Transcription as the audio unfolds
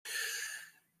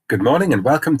Good morning and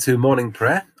welcome to morning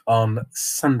prayer on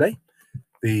Sunday,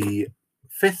 the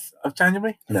 5th of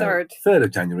January? No, 3rd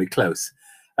of January, close.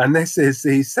 And this is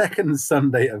the second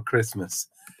Sunday of Christmas.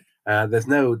 There's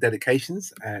no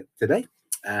dedications today,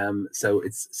 so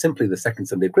it's simply the second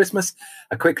Sunday of Christmas.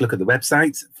 A quick look at the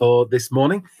website for this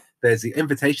morning. There's the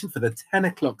invitation for the 10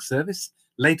 o'clock service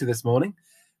later this morning.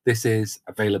 This is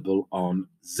available on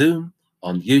Zoom,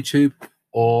 on YouTube,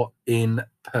 or in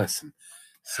person.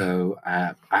 So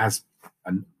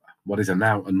what is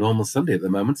now a normal Sunday at the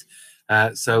moment.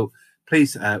 So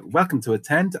please welcome to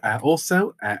attend.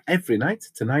 Also every night,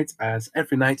 tonight as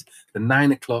every night, the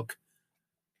 9 o'clock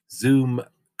Zoom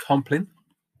Compline.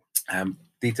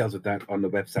 Details of that on the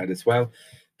website as well.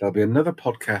 There'll be another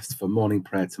podcast for morning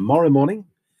prayer tomorrow morning,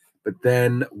 but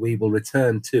then we will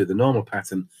return to the normal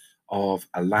pattern of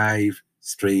a live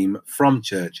stream from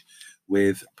church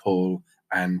with Paul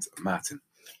and Martin.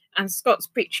 And Scott's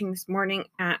preaching this morning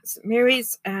at St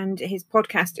Mary's, and his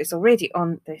podcast is already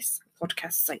on this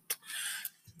podcast site.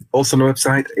 Also on the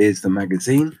website is the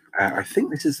magazine. I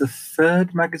think this is the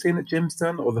 3rd magazine that Jim's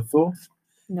done, or the 4th?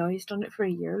 No, he's done it for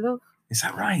a year, love. Is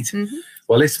that right? Mm-hmm.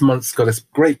 Well, this month's got a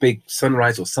great big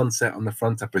sunrise or sunset on the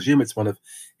front. I presume it's one of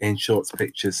Ian Short's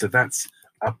pictures, so that's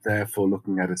up there for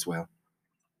looking at as well.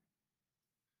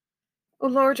 O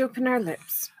Lord, open our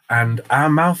lips. And our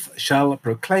mouth shall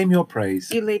proclaim your praise.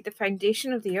 You laid the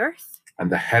foundation of the earth. And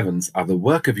the heavens are the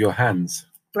work of your hands.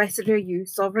 Blessed are you,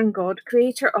 sovereign God,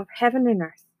 creator of heaven and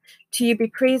earth. To you be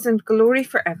praise and glory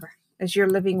forever. As your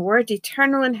living word,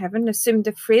 eternal in heaven, assumed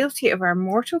the frailty of our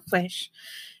mortal flesh.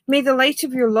 May the light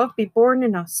of your love be born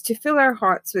in us, to fill our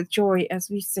hearts with joy as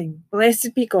we sing.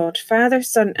 Blessed be God, Father,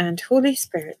 Son, and Holy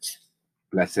Spirit.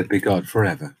 Blessed be God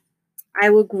forever. I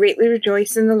will greatly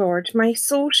rejoice in the Lord. My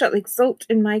soul shall exult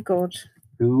in my God.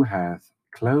 Who hath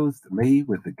clothed me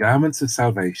with the garments of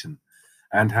salvation,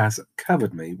 and has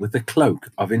covered me with the cloak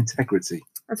of integrity.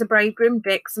 As a bridegroom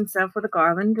decks himself with a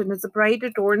garland, and as a bride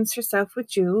adorns herself with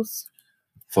jewels.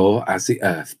 For as the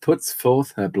earth puts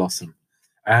forth her blossom,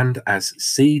 and as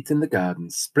seeds in the garden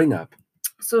spring up,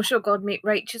 so shall God make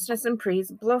righteousness and praise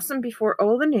blossom before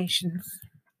all the nations.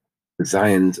 For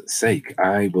Zion's sake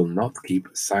I will not keep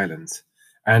silent,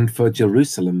 and for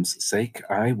Jerusalem's sake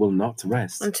I will not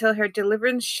rest, until her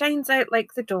deliverance shines out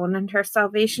like the dawn, and her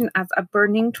salvation as a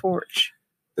burning torch.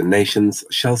 The nations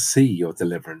shall see your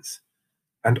deliverance,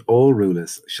 and all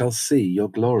rulers shall see your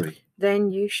glory.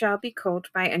 Then you shall be called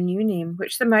by a new name,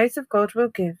 which the mouth of God will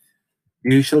give.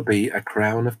 You shall be a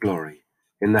crown of glory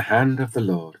in the hand of the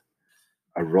Lord,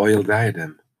 a royal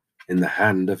diadem in the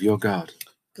hand of your God.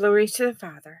 Glory to the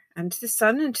Father, and to the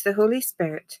Son, and to the Holy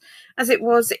Spirit, as it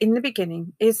was in the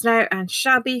beginning, is now, and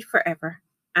shall be forever.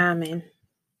 Amen.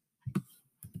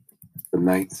 The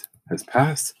night has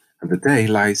passed, and the day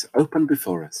lies open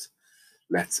before us.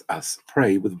 Let us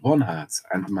pray with one heart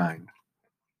and mind.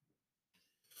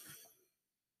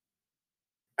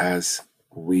 As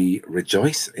we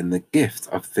rejoice in the gift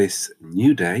of this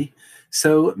new day,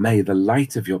 so may the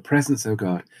light of your presence, O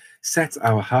God, set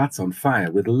our hearts on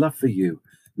fire with love for you,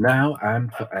 now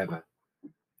and forever.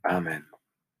 Amen.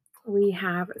 We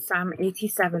have Psalm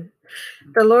 87.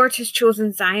 The Lord has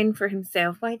chosen Zion for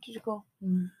himself. Why did you go?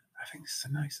 I think it's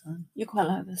a nice one. You quite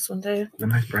like this one, do you? The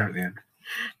nice prayer at the end.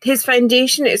 His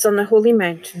foundation is on the holy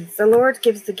mountains. The Lord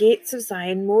gives the gates of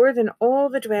Zion more than all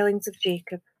the dwellings of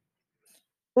Jacob.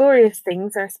 Glorious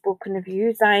things are spoken of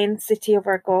you, Zion, city of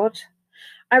our God.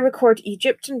 I record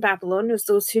Egypt and Babylon as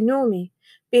those who know me.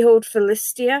 Behold,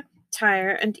 Philistia, Tyre,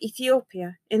 and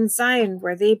Ethiopia, in Zion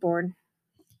were they born.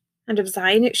 And of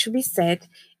Zion it shall be said,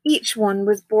 each one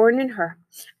was born in her,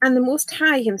 and the Most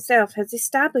High himself has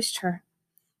established her.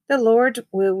 The Lord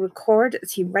will record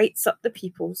as he writes up the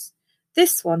peoples.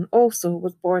 This one also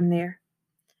was born there.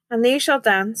 And they shall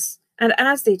dance, and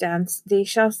as they dance, they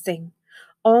shall sing.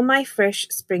 All my fresh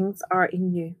springs are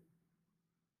in you.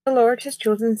 The Lord has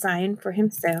chosen Zion for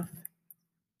himself.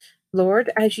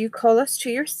 Lord, as you call us to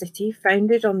your city,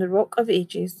 founded on the rock of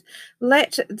ages,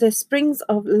 let the springs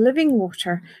of living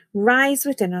water rise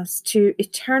within us to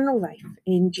eternal life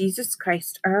in Jesus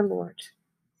Christ our Lord.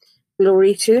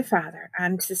 Glory to the Father,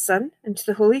 and to the Son, and to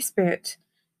the Holy Spirit,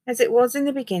 as it was in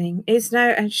the beginning, is now,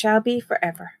 and shall be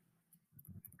forever.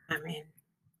 Amen.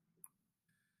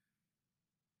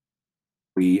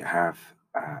 We have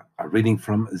a reading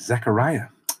from Zechariah,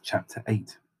 chapter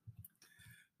 8.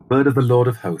 The word of the Lord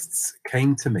of hosts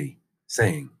came to me,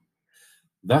 saying,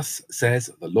 Thus says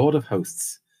the Lord of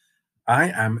hosts, I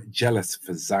am jealous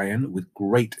for Zion with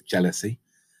great jealousy,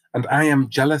 and I am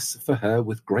jealous for her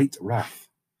with great wrath.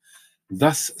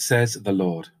 Thus says the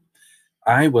Lord,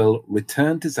 I will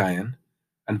return to Zion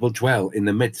and will dwell in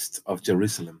the midst of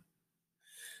Jerusalem.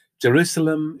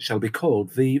 Jerusalem shall be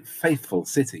called the faithful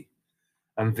city,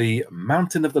 and the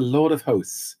mountain of the Lord of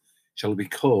hosts shall be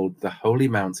called the holy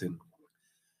mountain.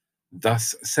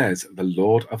 Thus says the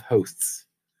Lord of hosts,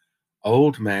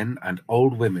 old men and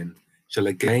old women shall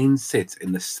again sit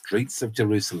in the streets of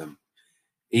Jerusalem,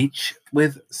 each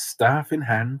with staff in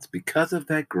hand because of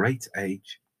their great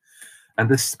age. And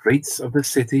the streets of the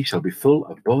city shall be full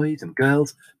of boys and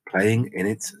girls playing in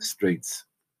its streets.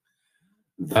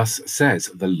 Thus says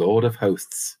the Lord of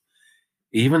hosts,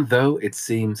 even though it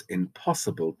seems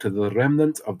impossible to the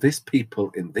remnant of this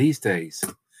people in these days,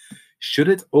 should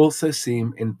it also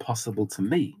seem impossible to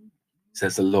me,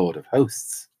 says the Lord of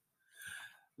hosts.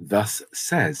 Thus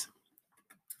says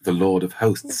the Lord of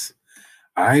hosts,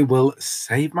 I will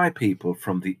save my people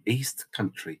from the east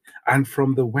country and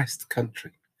from the west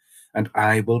country, and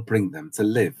I will bring them to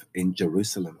live in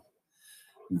Jerusalem.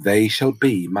 They shall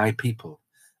be my people,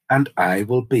 and I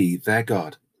will be their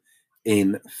God,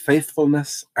 in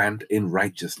faithfulness and in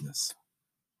righteousness.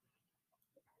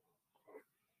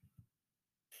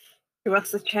 To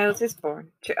us a child is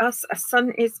born, to us a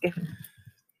son is given.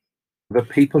 The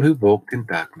people who walked in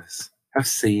darkness have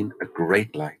seen a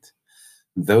great light.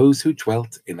 Those who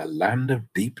dwelt in a land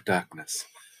of deep darkness,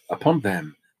 upon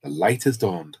them the light has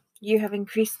dawned. You have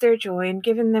increased their joy and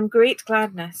given them great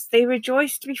gladness. They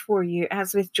rejoiced before you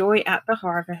as with joy at the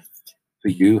harvest. For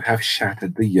you have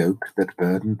shattered the yoke that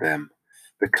burdened them,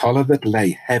 the collar that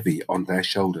lay heavy on their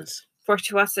shoulders. For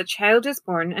to us a child is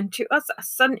born, and to us a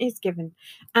son is given,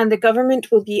 and the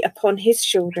government will be upon his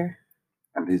shoulder.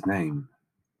 And his name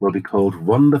will be called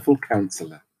Wonderful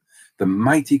Counselor, the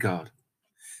Mighty God,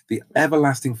 the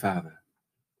Everlasting Father,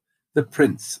 the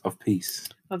Prince of Peace.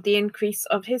 Of the increase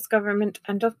of his government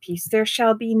and of peace there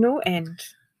shall be no end.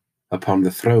 Upon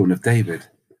the throne of David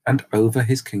and over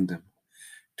his kingdom,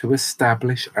 to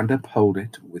establish and uphold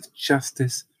it with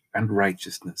justice and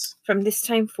righteousness. From this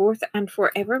time forth and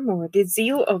forevermore, the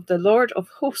zeal of the Lord of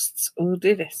hosts will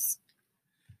do this.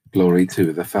 Glory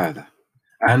to the Father,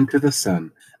 and to the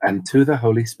Son, and to the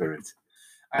Holy Spirit,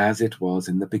 as it was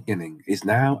in the beginning, is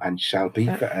now, and shall be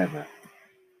forever.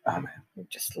 Amen. We've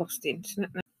just lost the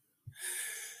internet now.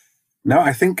 No,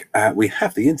 I think we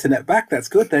have the internet back. That's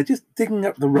good. They're just digging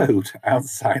up the road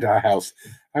outside our house.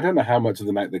 I don't know how much of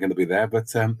the night they're going to be there,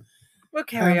 but we'll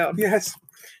carry on. Yes,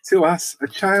 to us a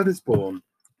child is born,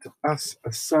 to us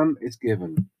a son is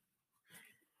given.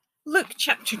 Luke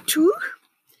chapter 2.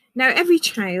 Now every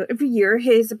year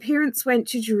his parents went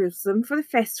to Jerusalem for the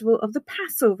festival of the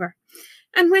Passover.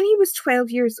 And when he was 12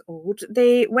 years old,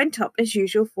 they went up as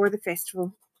usual for the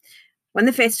festival. When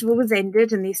the festival was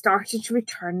ended and they started to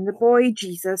return, the boy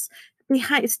Jesus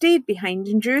stayed behind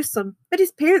in Jerusalem, but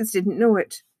his parents didn't know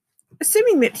it.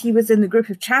 Assuming that he was in the group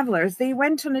of travelers, they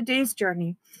went on a day's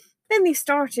journey. Then they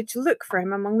started to look for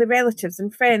him among the relatives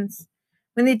and friends.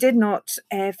 When they did not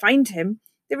find him,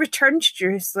 they returned to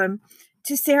Jerusalem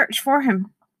to search for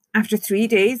him. After 3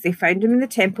 days, they found him in the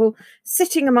temple,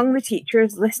 sitting among the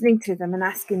teachers, listening to them and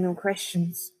asking them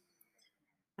questions.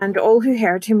 And all who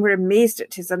heard him were amazed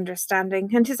at his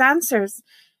understanding and his answers.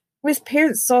 When his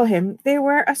parents saw him, they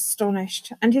were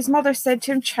astonished. And his mother said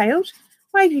to him, Child,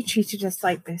 why have you treated us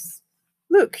like this?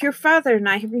 Look, your father and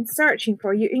I have been searching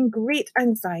for you in great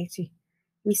anxiety.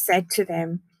 He said to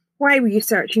them, Why were you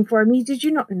searching for me? Did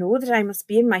you not know that I must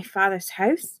be in my father's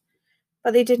house?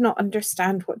 But they did not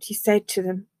understand what he said to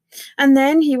them. And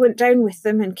then he went down with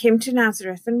them and came to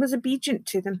Nazareth and was obedient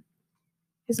to them.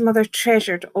 His mother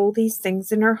treasured all these things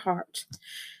in her heart.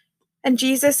 And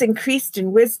Jesus increased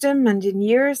in wisdom and in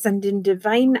years and in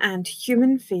divine and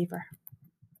human favor.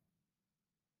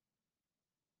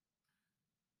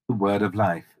 The word of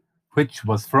life, which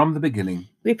was from the beginning,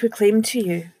 we proclaim to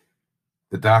you.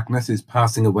 The darkness is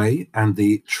passing away, and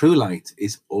the true light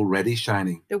is already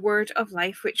shining. The word of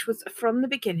life, which was from the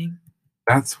beginning.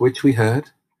 That which we heard,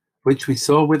 which we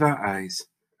saw with our eyes,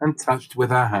 and touched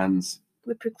with our hands.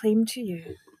 We proclaim to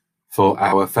you. For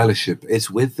our fellowship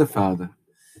is with the Father,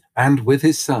 and with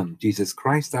his Son, Jesus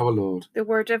Christ our Lord. The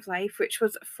word of life, which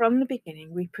was from the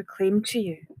beginning, we proclaim to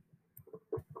you.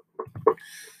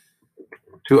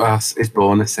 To us is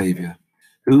born a Saviour,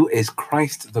 who is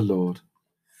Christ the Lord.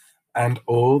 And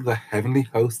all the heavenly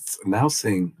hosts now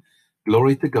sing,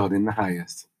 Glory to God in the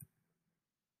highest.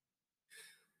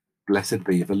 Blessed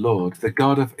be the Lord, the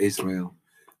God of Israel,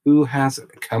 who has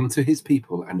come to his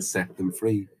people and set them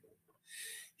free.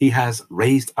 He has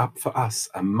raised up for us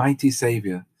a mighty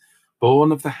Saviour,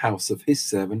 born of the house of his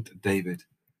servant David.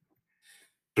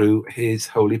 Through his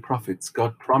holy prophets,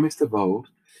 God promised of old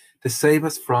to save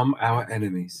us from our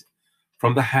enemies,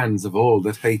 from the hands of all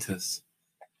that hate us,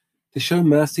 to show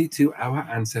mercy to our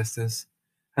ancestors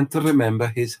and to remember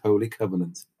his holy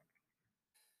covenant.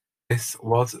 This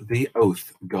was the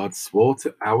oath God swore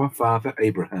to our father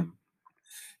Abraham,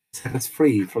 to set us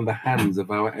free from the hands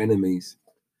of our enemies,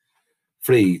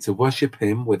 free to worship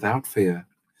him without fear,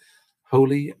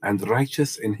 holy and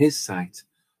righteous in his sight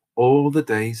all the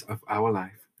days of our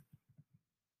life.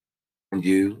 And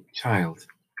you, child,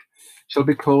 shall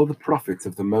be called the prophet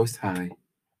of the Most High,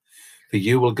 for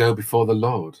you will go before the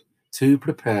Lord to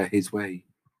prepare his way,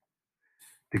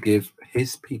 to give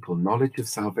his people knowledge of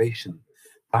salvation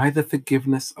by the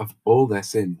forgiveness of all their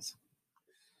sins.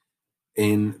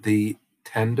 In the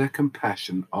tender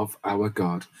compassion of our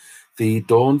God, the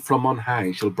dawn from on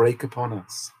high shall break upon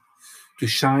us, to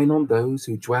shine on those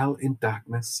who dwell in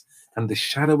darkness and the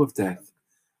shadow of death,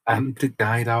 and to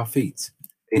guide our feet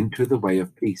into the way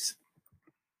of peace.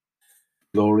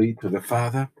 Glory to the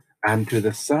Father, and to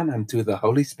the Son, and to the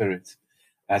Holy Spirit,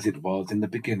 as it was in the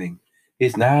beginning,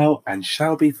 is now, and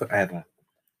shall be forever.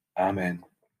 Amen.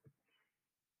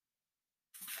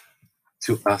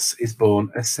 To us is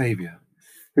born a Saviour,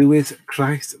 who is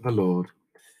Christ the Lord,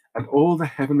 and all the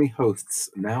heavenly hosts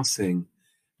now sing,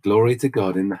 Glory to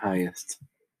God in the highest.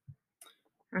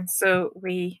 And so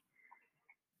we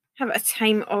have a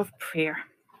time of prayer.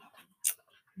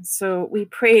 So we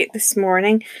pray this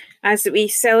morning as we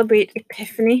celebrate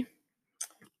Epiphany.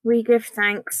 We give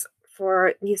thanks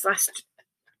for these last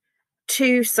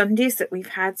 2 Sundays that we've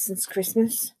had since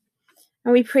Christmas.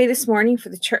 And we pray this morning for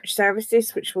the church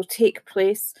services which will take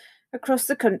place across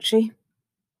the country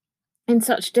in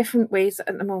such different ways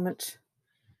at the moment.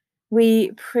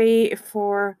 We pray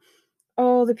for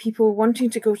all the people wanting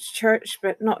to go to church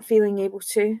but not feeling able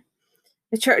to.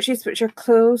 The churches which are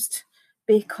closed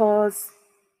because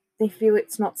they feel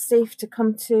it's not safe to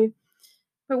come to.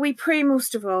 But we pray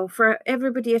most of all for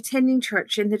everybody attending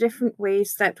church in the different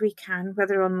ways that we can,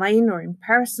 whether online or in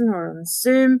person or on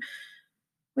Zoom.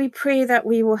 We pray that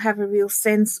we will have a real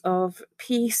sense of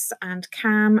peace and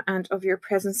calm and of your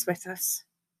presence with us.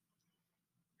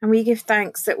 And we give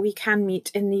thanks that we can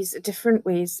meet in these different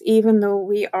ways, even though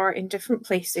we are in different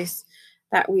places,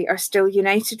 that we are still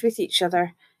united with each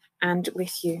other and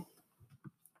with you.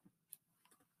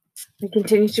 We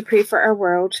continue to pray for our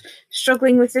world,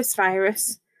 struggling with this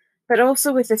virus, but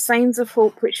also with the signs of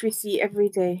hope which we see every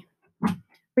day.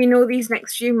 We know these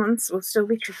next few months will still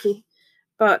be tricky,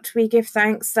 but we give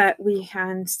thanks that we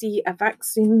can see a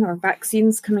vaccine or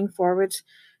vaccines coming forward,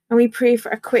 and we pray for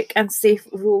a quick and safe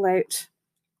rollout.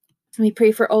 We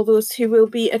pray for all those who will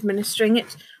be administering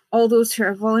it, all those who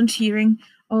are volunteering,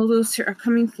 all those who are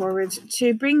coming forward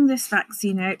to bring this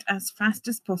vaccine out as fast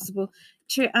as possible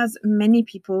to as many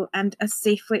people and as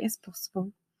safely as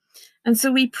possible. And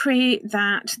so we pray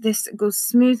that this goes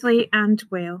smoothly and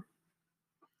well.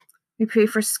 We pray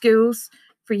for schools,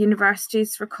 for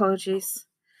universities, for colleges.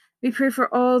 We pray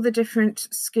for all the different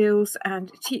schools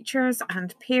and teachers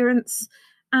and parents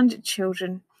and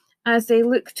children as they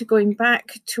look to going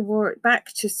back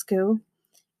to school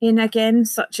in again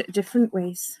such different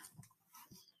ways.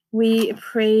 We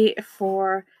pray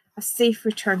for a safe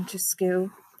return to school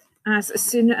as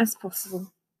soon as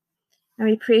possible. And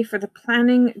we pray for the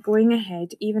planning going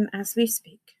ahead even as we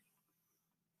speak.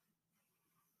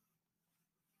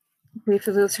 We pray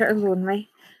for those who are lonely,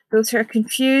 those who are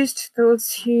confused,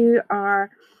 those who are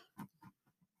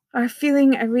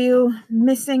feeling a real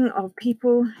missing of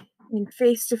people in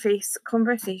face-to-face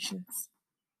conversations.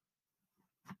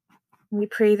 We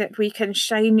pray that we can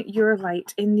shine your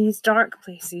light in these dark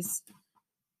places.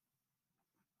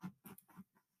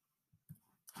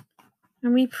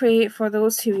 And we pray for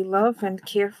those who we love and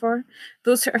care for,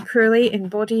 those who are poorly in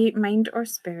body, mind, or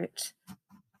spirit.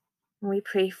 And we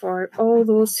pray for all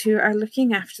those who are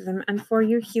looking after them and for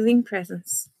your healing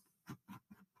presence.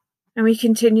 And we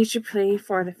continue to pray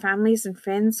for the families and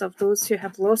friends of those who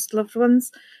have lost loved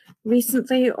ones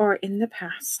recently or in the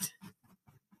past.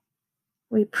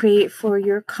 We pray for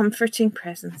your comforting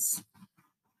presence.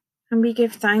 And we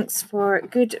give thanks for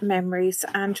good memories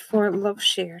and for love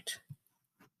shared.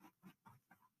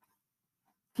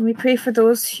 And we pray for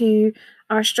those who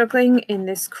are struggling in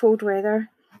this cold weather.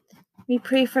 We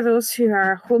pray for those who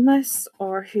are homeless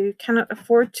or who cannot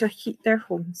afford to heat their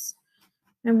homes.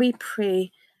 And we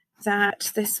pray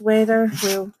that this weather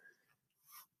will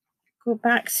go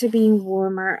back to being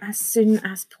warmer as soon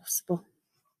as possible.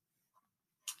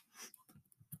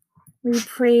 We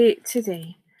pray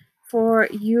today for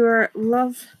your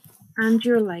love and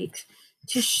your light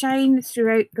to shine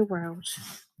throughout the world.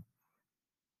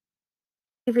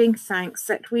 Giving thanks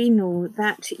that we know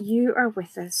that you are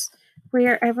with us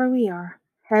wherever we are,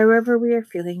 however we are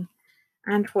feeling,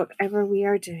 and whatever we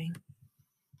are doing.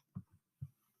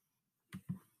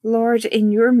 Lord,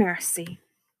 in your mercy,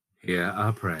 hear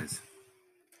our prayers.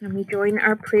 And we join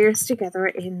our prayers together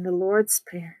in the Lord's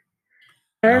Prayer.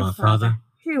 Our Father,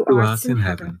 who art in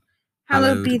heaven,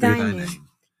 hallowed be thy name.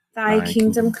 Thy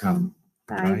kingdom come,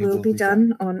 thy will be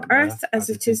done on earth as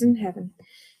it is in heaven.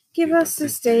 Give us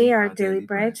this day our daily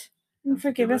bread, and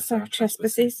forgive us our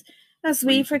trespasses, as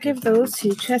we forgive those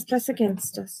who trespass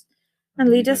against us. And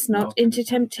lead us not into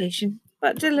temptation,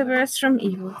 but deliver us from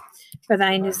evil. For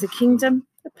thine is the kingdom,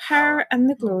 the power, and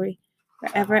the glory,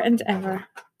 forever and ever.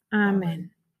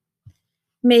 Amen.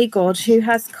 May God, who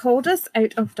has called us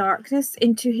out of darkness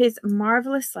into his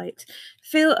marvellous light,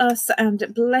 fill us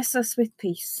and bless us with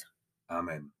peace.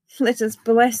 Amen. Let us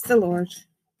bless the Lord.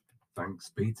 Thanks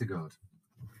be to God.